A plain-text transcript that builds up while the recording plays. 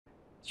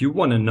You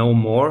want to know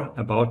more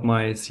about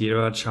my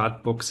Sierra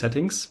Chartbook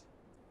settings?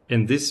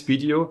 In this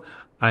video,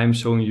 I'm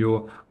showing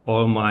you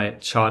all my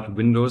chart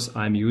windows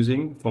I'm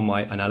using for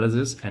my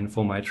analysis and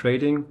for my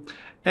trading,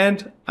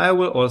 and I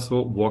will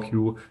also walk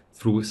you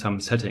through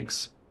some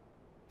settings.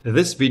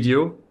 This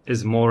video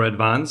is more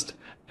advanced,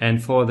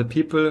 and for the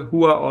people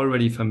who are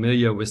already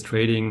familiar with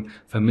trading,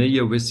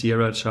 familiar with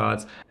Sierra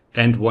charts,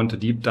 and want to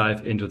deep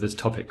dive into this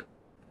topic.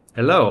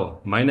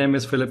 Hello, my name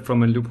is Philipp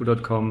from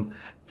enlupo.com,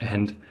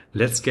 and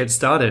let's get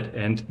started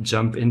and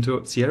jump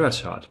into Sierra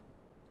chart.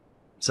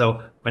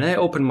 So when I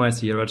open my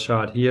Sierra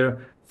chart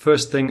here,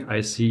 first thing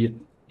I see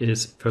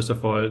is first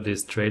of all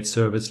this trade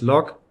service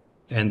log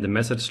and the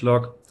message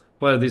log.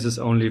 Well, this is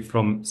only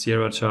from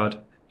Sierra chart,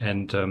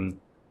 and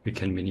we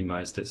can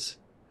minimize this.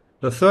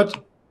 The third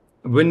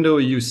window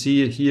you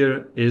see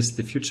here is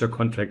the future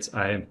contracts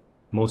I'm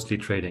mostly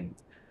trading.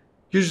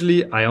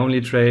 Usually I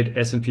only trade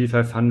S&P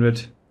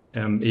 500,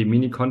 a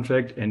mini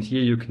contract, and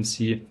here you can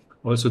see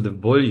also the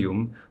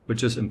volume,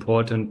 which is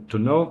important to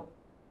know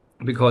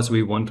because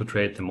we want to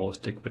trade the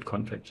most liquid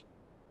contract.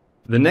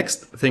 The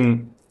next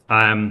thing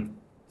I'm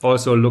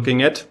also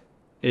looking at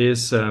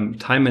is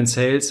time and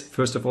sales,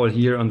 first of all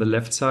here on the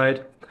left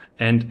side,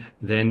 and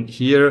then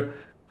here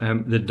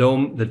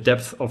the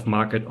depth of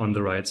market on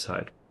the right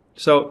side.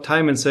 So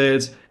time and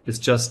sales is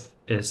just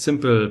a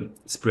simple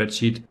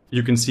spreadsheet.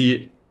 You can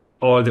see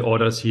all the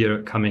orders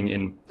here coming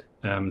in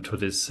to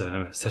this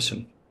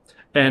session.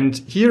 And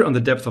here on the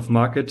depth of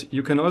market,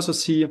 you can also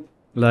see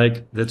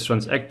like the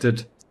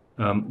transacted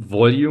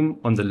volume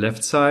on the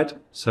left side.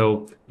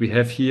 So we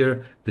have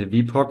here the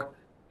VWAP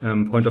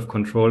point of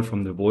control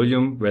from the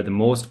volume, where the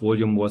most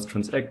volume was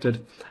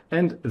transacted.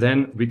 And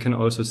then we can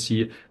also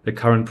see the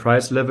current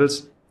price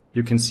levels.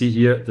 You can see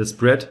here the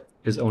spread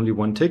is only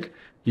one tick,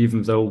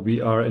 even though we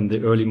are in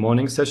the early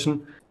morning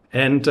session.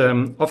 And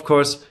of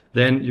course,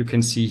 then you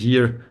can see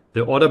here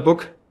the order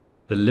book,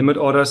 the limit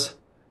orders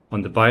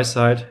on the buy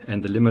side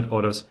and the limit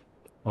orders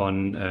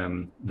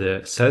on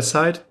the sell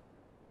side.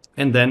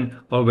 And then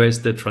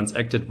always the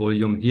transacted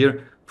volume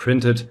here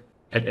printed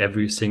at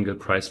every single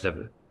price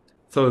level.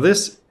 So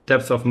this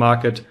depth of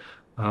market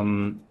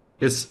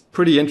is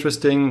pretty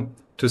interesting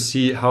to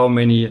see how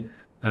many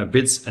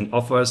bids and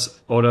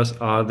orders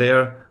are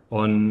there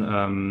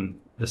on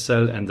the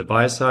sell and the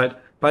buy side.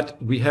 But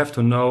we have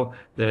to know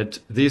that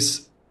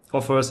these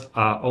offers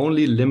are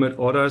only limit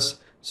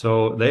orders.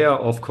 So they are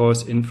of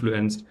course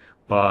influenced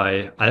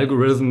by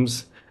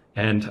algorithms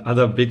and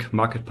other big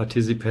market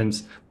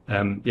participants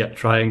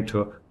trying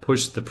to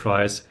push the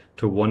price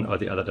to one or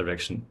the other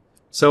direction.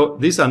 So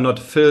these are not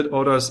filled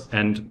orders,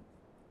 and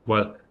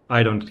well,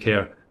 I don't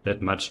care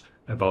that much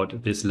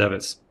about these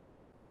levels.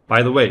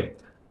 By the way,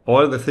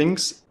 all the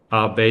things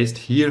are based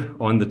here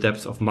on the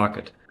depth of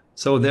market.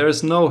 So there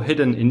is no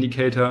hidden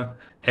indicator.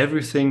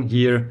 Everything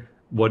here,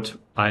 what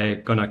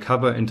I gonna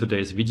cover in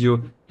today's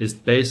video, is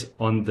based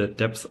on the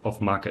depth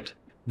of market.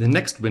 The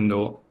next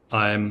window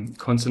I'm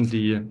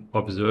constantly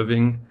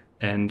observing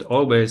and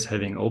always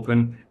having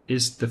open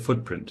is the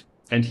footprint.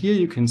 And here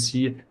you can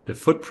see the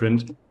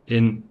footprint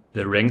in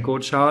the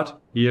Renko chart.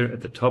 Here at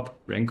the top,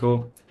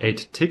 Renko,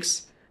 8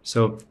 ticks.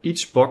 So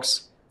each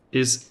box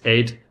is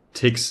 8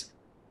 ticks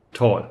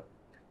tall.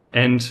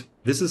 And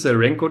this is a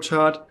Renko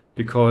chart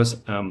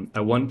because I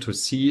want to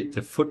see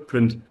the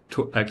footprint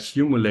to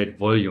accumulate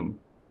volume.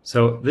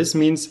 So this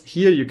means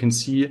here you can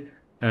see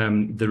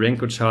the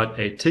Renko chart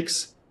 8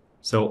 ticks.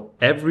 So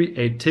every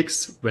 8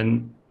 ticks,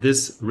 when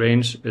this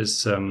range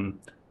is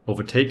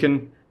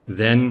overtaken,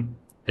 then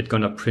it's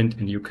gonna print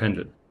a new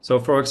candle. So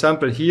for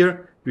example,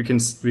 here we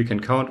can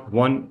count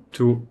 1,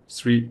 2,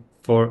 3,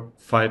 4,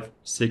 5,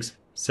 6,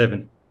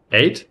 7,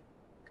 8.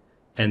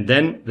 And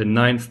then the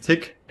 9th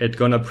tick, it's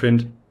gonna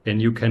print a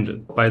new candle.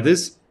 By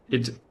this,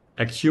 it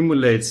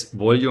accumulates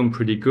volume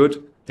pretty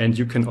good. And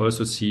you can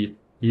also see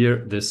here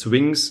the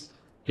swings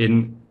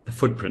in the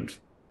footprint.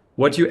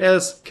 What you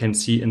else can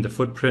see in the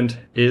footprint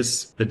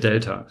is the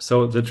delta.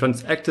 So the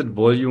transacted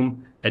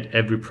volume at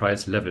every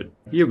price level.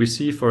 Here we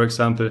see, for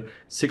example,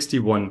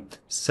 61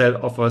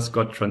 sell offers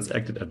got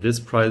transacted at this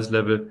price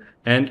level.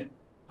 And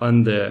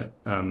on the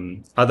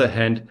other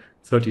hand,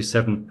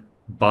 37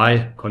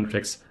 buy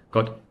contracts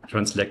got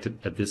transacted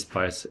at this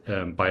price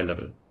buy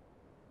level.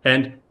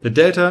 And the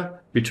delta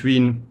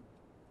between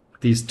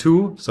these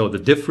two, so the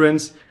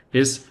difference,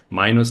 is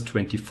minus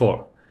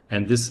 24.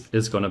 And this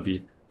is going to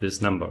be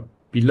this number.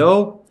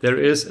 Below, there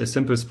is a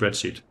simple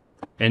spreadsheet.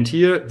 And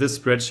here, this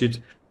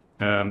spreadsheet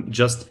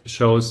just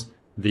shows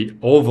the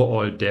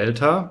overall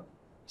delta.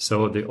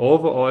 So the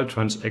overall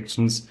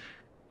transactions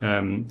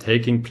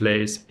taking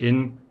place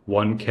in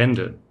one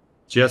candle,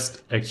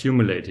 just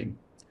accumulating.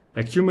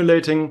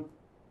 Accumulating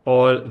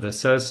all the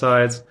sell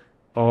sides,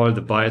 all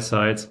the buy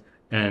sides,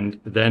 and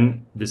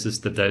then this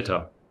is the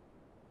delta.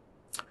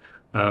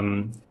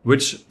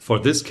 Which for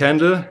this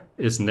candle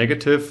is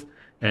negative,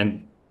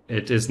 and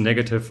it is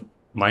negative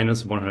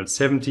minus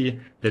 170.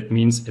 That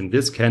means in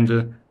this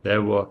candle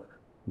there were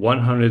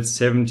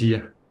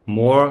 170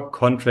 more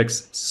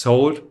contracts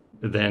sold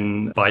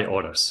than buy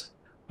orders.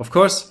 Of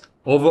course,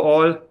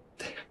 Overall,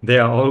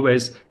 there are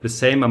always the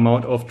same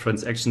amount of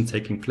transactions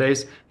taking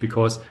place,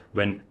 because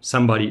when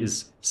somebody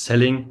is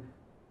selling,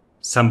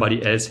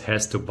 somebody else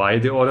has to buy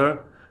the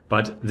order.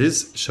 But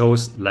this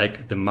shows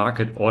like the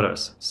market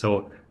orders,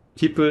 so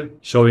people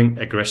showing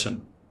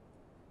aggression.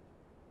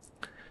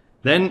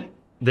 Then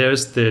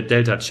there's the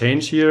delta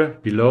change here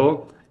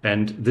below,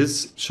 and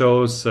this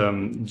shows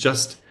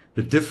just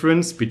the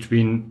difference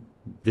between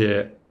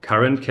the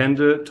current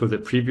candle to the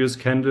previous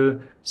candle.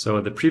 So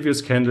the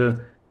previous candle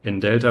in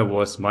delta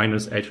was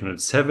minus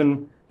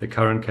 807. The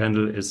current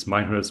candle is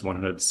minus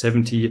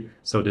 170.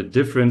 So the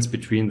difference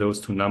between those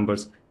two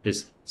numbers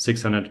is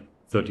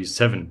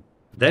 637.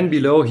 Then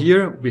below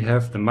here we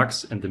have the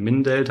max and the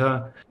min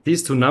delta.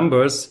 These two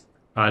numbers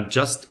are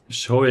just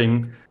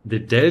showing the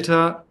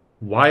delta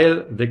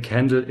while the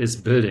candle is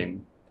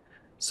building.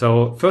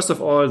 So first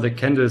of all, the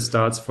candle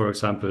starts, for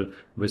example,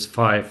 with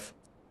 5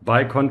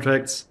 buy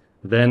contracts.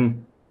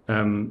 Then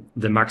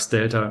the max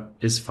delta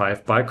is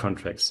 5 buy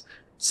contracts.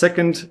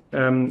 Second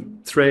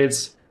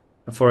trades,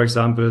 for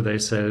example, they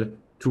sell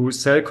 2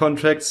 sell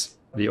contracts.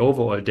 The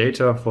overall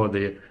data for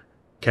the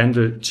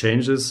candle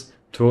changes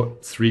to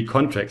 3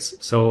 contracts.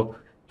 So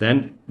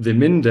then the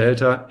min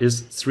delta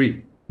is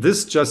 3.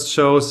 This just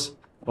shows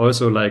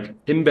also like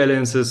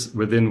imbalances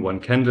within one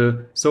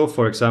candle. So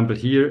for example,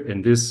 here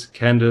in this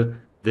candle,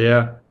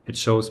 there it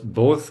shows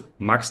both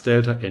max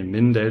delta and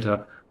min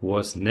delta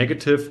was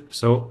negative.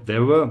 So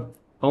there were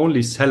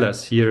only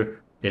sellers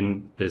here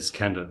in this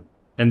candle.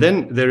 And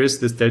then there is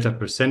this delta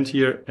percent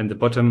here at the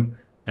bottom,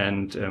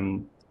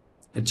 and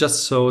it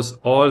just shows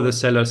all the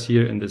sellers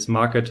here in this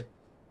market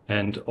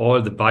and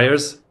all the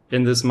buyers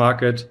in this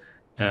market,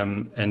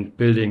 and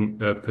building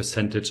a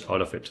percentage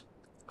out of it.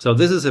 So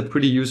this is a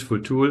pretty useful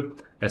tool,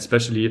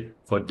 especially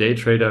for day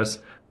traders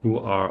who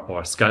are,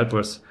 or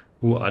scalpers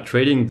who are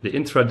trading the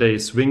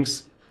intraday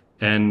swings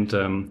and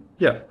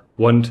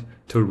want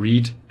to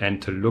read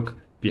and to look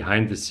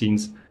behind the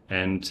scenes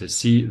and to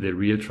see the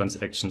real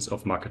transactions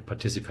of market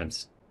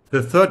participants.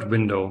 The third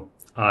window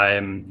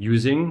I'm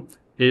using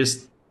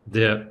is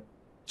the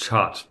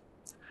chart.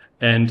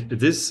 And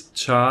this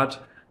chart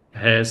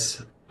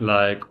has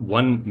like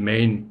one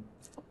main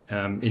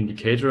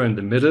indicator in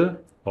the middle,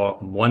 or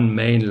one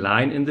main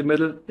line in the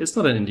middle. It's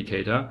not an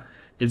indicator,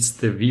 it's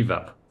the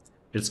VWAP.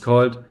 It's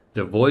called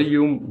the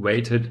volume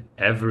weighted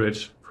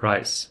average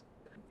price.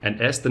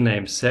 And as the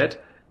name said,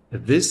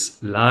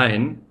 this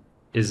line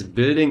is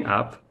building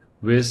up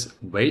with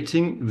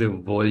weighting the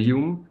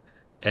volume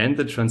and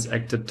the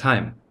transacted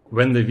time.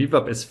 When the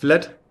VWAP is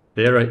flat,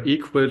 there are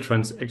equal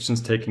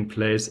transactions taking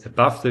place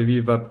above the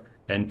VWAP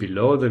and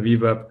below the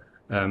VWAP.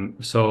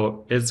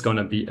 So it's going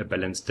to be a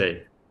balanced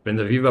day. When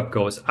the VWAP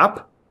goes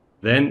up,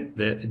 then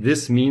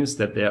this means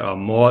that there are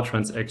more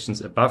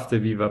transactions above the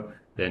VWAP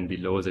than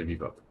below the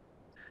VWAP.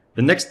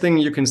 The next thing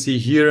you can see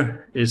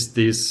here is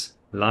these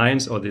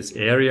lines or these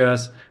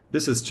areas.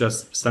 This is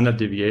just standard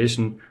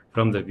deviation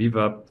from the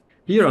VWAP.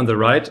 Here on the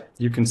right,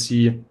 you can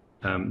see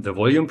the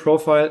volume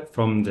profile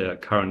from the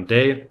current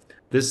day.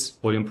 This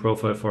volume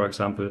profile, for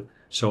example,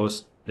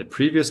 shows the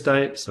previous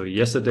day, so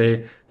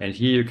yesterday, and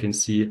here you can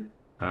see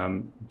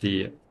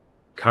the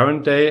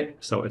current day.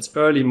 So it's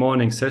early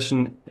morning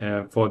session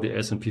for the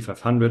S&P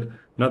 500.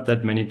 Not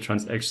that many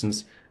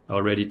transactions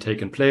already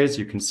taken place.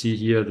 You can see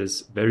here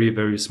this very,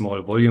 very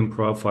small volume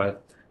profile,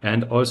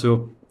 and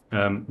also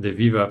the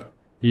VWAP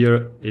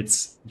here.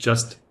 It's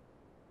just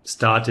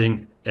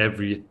starting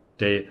every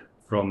day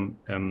from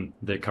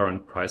the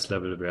current price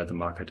level where the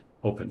market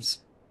opens.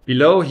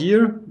 Below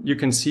here, you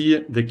can see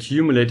the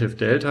cumulative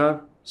delta.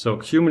 So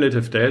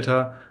cumulative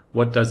delta,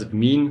 what does it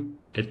mean?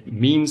 It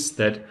means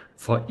that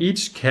for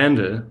each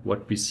candle,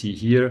 what we see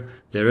here,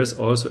 there is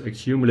also a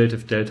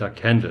cumulative delta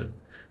candle.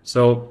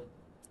 So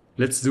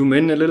let's zoom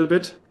in a little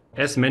bit.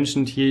 As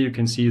mentioned here, you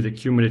can see the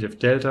cumulative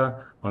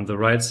delta. On the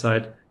right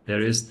side,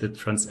 there is the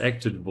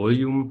transacted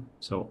volume,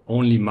 so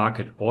only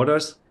market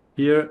orders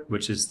here,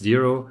 which is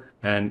 0.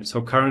 And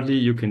so currently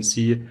you can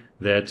see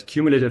that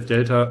cumulative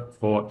delta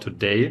for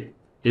today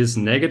is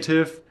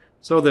negative.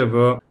 So there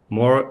were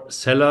more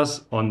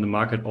sellers on the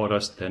market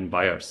orders than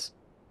buyers.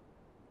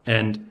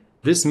 And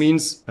this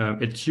means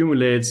it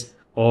accumulates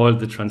all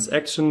the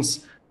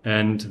transactions.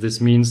 And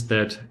this means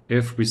that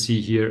if we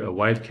see here a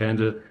white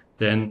candle,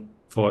 then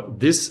for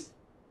this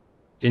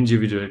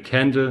individual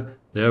candle,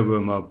 there were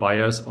more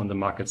buyers on the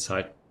market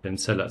side than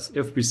sellers.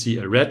 If we see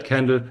a red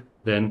candle,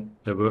 then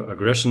there were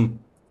aggression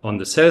on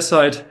the sell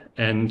side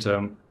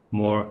and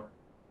more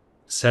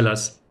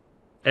sellers.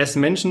 As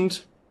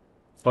mentioned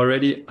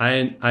already,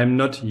 I'm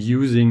not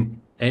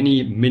using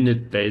any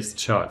minute-based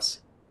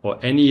charts or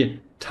any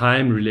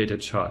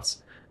time-related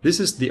charts. This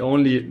is the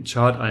only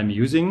chart I'm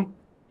using,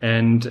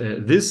 and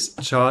this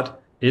chart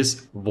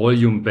is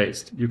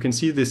volume-based. You can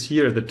see this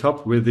here at the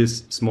top with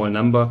this small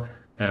number,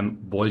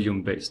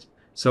 volume-based.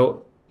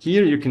 So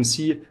here you can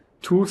see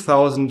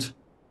 2000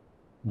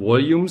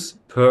 volumes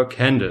per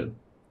candle.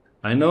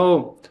 I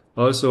know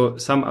Also,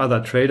 some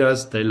other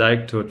traders, they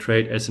like to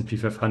trade S&P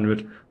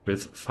 500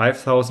 with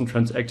 5,000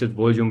 transacted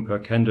volume per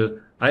candle.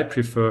 I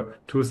prefer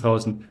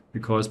 2,000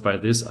 because by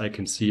this I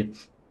can see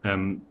a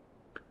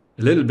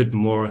little bit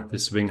more the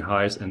swing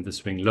highs and the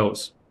swing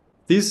lows.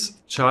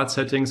 These chart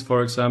settings,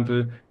 for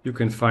example, you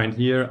can find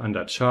here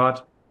under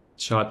chart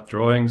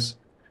drawings,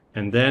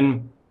 and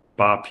then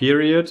bar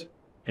period.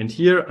 And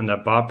here under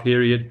bar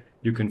period,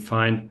 you can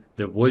find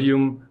the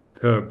volume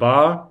per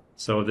bar.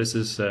 So this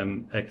is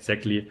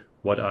exactly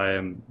what I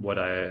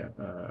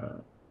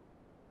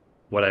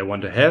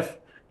want to have.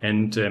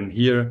 And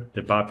here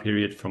the bar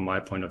period from my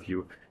point of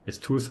view is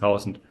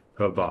 2,000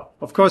 per bar.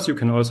 Of course, you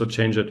can also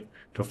change it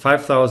to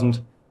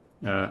 5,000,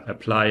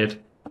 apply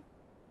it,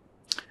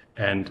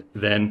 and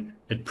then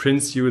it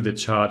prints you the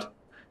chart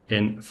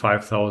in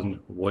 5,000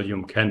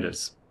 volume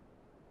candles.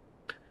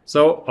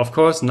 So of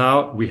course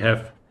now we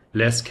have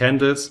less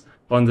candles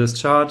on this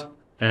chart,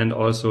 and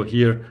also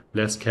here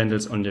less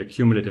candles on the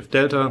cumulative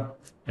delta.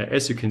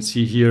 As you can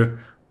see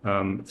here,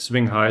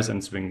 swing highs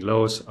and swing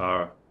lows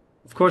are,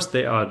 of course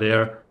they are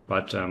there,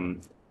 but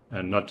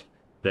not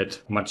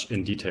that much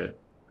in detail.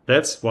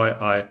 That's why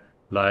I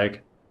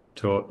like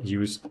to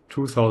use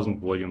 2,000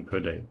 volume per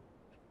day.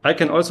 I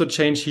can also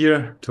change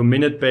here to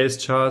minute-based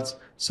charts.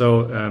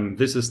 So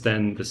this is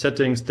then the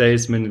settings,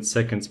 days, minutes,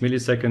 seconds,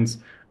 milliseconds.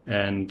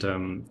 And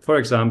for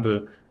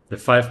example, the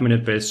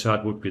 5-minute based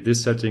chart would be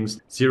this settings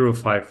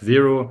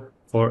 050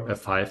 for a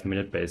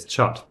 5-minute based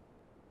chart.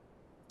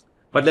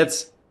 But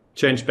let's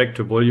change back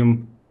to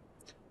volume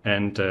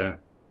and the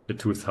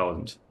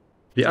 2000.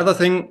 The other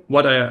thing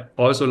what I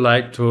also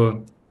like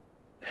to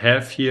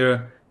have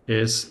here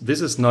is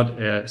this is not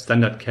a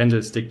standard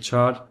candlestick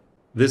chart.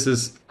 This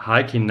is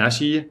Heikin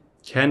Ashi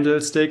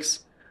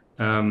candlesticks.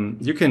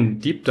 You can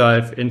deep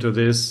dive into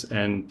this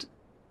and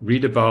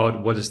read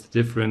about what is the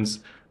difference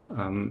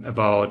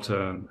about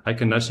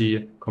Heikin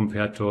Ashi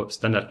compared to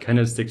standard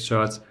candlestick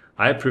charts.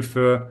 I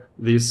prefer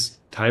this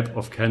type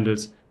of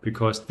candles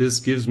because this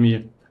gives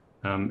me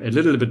a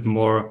little bit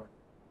more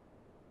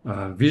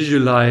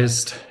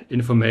visualized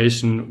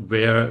information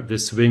where the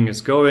swing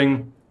is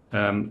going,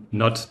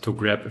 not to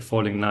grab a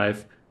falling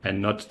knife and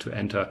not to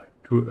enter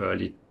too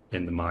early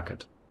in the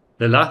market.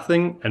 The last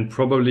thing, and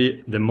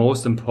probably the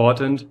most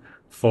important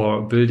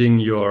for building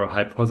your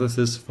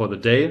hypothesis for the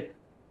day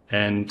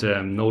and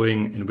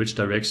knowing in which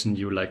direction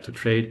you like to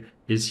trade,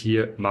 is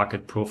here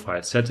market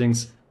profile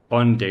settings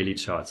on daily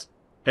charts.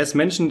 As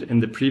mentioned in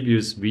the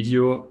previous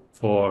video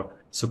for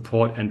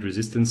support and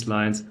resistance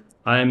lines,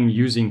 I'm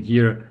using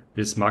here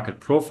this market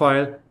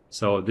profile.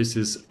 So this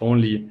is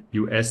only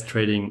US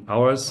trading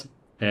hours.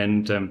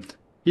 And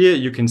here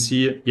you can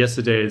see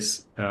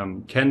yesterday's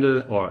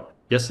candle or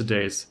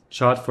yesterday's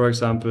chart, for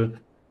example.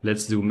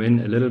 Let's zoom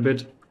in a little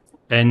bit.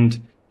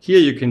 And here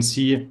you can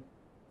see,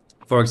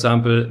 for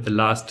example, the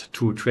last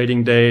 2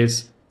 trading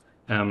days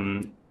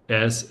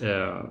as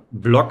a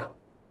block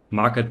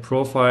market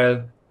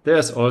profile.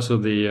 There's also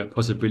the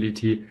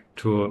possibility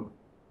to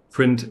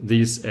print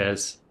these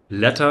as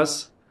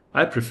letters.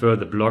 I prefer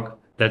the block.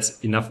 That's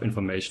enough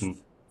information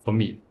for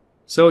me.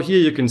 So here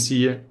you can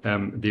see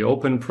the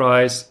open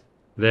price,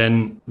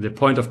 then the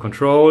point of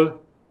control,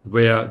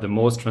 where the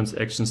most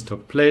transactions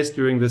took place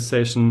during this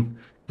session,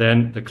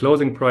 then the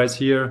closing price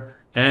here,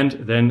 and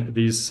then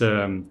these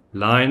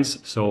lines.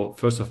 So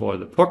first of all,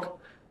 the POC,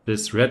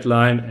 this red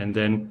line, and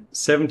then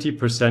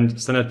 70%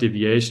 standard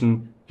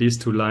deviation, these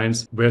 2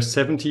 lines, where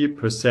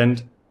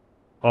 70%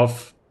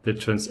 of the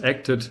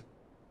transacted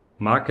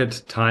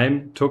market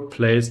time took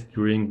place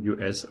during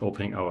US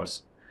opening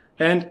hours.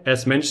 And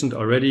as mentioned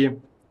already,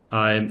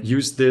 I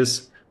use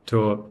this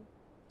to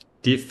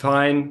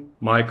define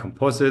my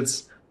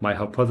composites, my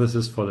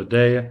hypothesis for the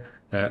day,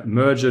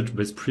 merge it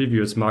with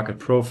previous market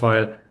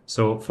profile.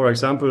 So for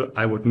example,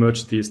 I would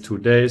merge these 2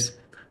 days.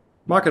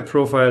 Market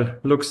profile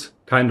looks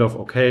kind of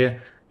okay.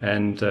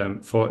 And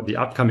for the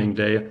upcoming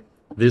day,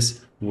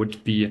 this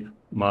would be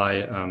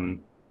my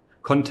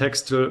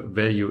contextual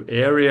value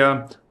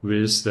area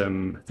with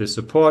the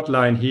support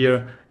line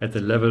here at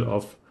the level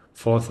of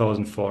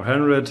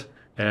 4,400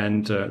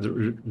 and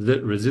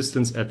the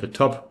resistance at the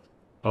top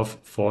of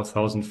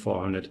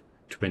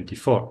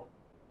 4,424.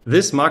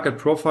 This market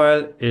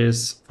profile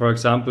is, for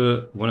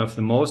example, one of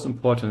the most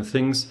important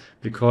things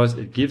because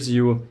it gives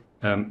you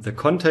the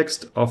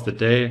context of the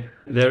day.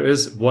 There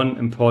is one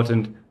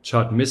important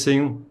chart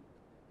missing,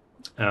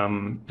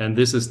 and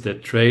this is the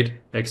trade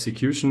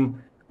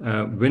execution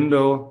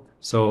window.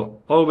 So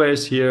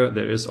always here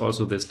there is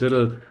also this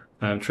little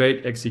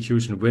trade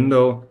execution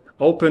window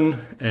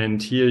open,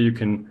 and here you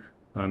can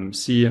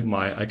see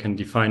I can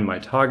define my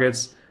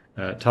targets.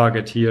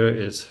 Target here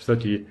is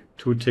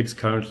 32 ticks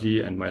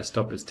currently, and my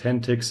stop is 10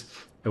 ticks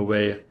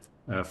away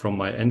from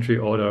my entry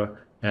order.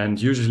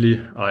 And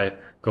usually I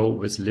go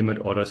with limit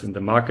orders in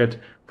the market,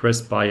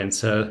 press buy and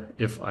sell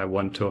if I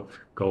want to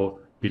go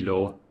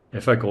below,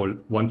 if I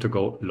want to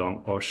go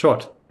long or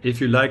short.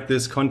 If you like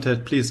this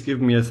content, please give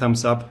me a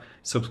thumbs up,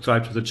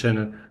 subscribe to the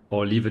channel,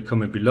 or leave a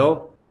comment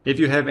below. If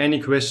you have any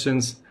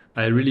questions,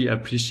 I really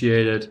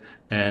appreciate it.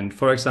 And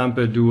for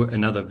example, do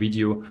another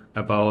video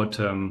about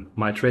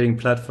my trading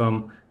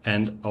platform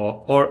and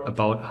or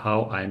about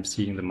how I'm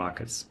seeing the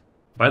markets.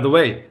 By the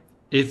way,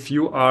 if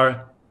you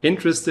are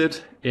interested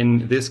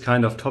in this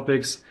kind of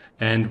topics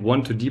and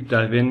want to deep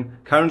dive in,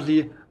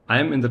 currently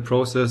I'm in the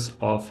process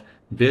of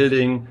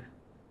building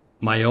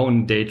my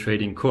own day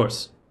trading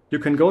course. You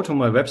can go to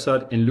my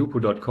website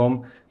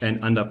inlupo.com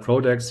and under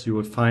products you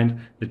will find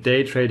the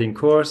day trading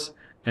course,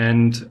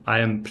 and I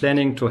am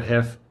planning to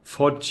have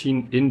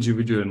 14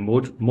 individual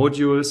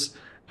modules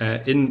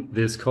in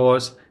this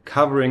course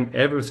covering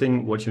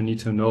everything what you need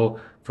to know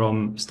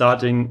from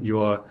starting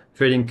your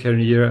trading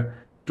career,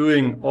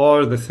 doing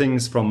all the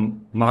things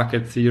from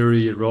market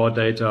theory, raw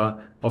data.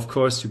 Of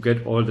course, you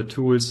get all the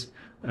tools,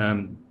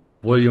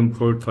 volume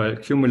profile,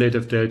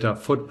 cumulative delta,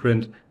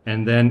 footprint,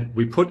 and then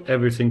we put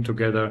everything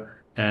together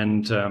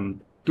and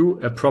do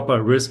a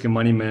proper risk and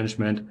money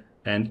management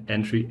and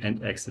entry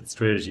and exit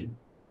strategy.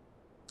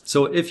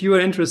 So if you are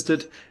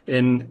interested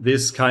in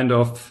this kind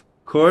of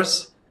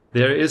course,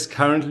 there is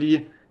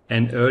currently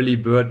an early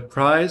bird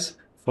prize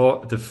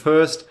for the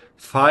first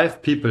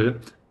 5 people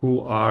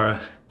who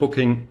are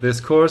booking this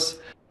course.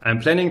 I'm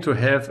planning to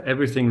have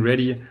everything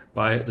ready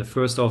by the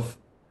 1st of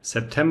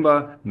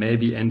September,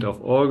 maybe end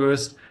of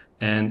August.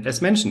 And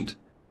as mentioned,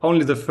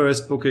 only the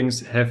first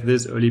bookings have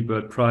this early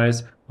bird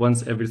price.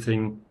 Once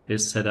everything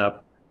is set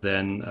up,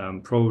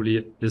 then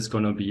probably it's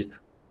gonna be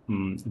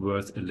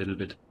worth a little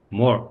bit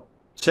more.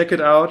 Check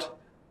it out,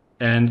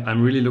 and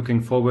I'm really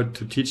looking forward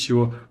to teach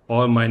you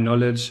all my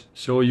knowledge,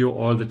 show you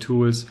all the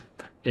tools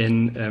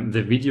in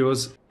the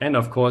videos, and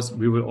of course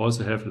we will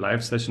also have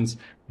live sessions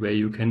where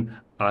you can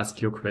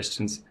ask your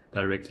questions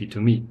directly to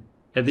me.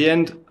 At the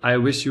end, I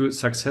wish you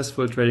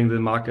successful trading the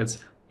markets.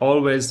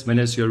 Always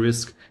manage your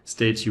risk.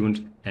 Stay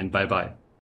tuned, and bye bye.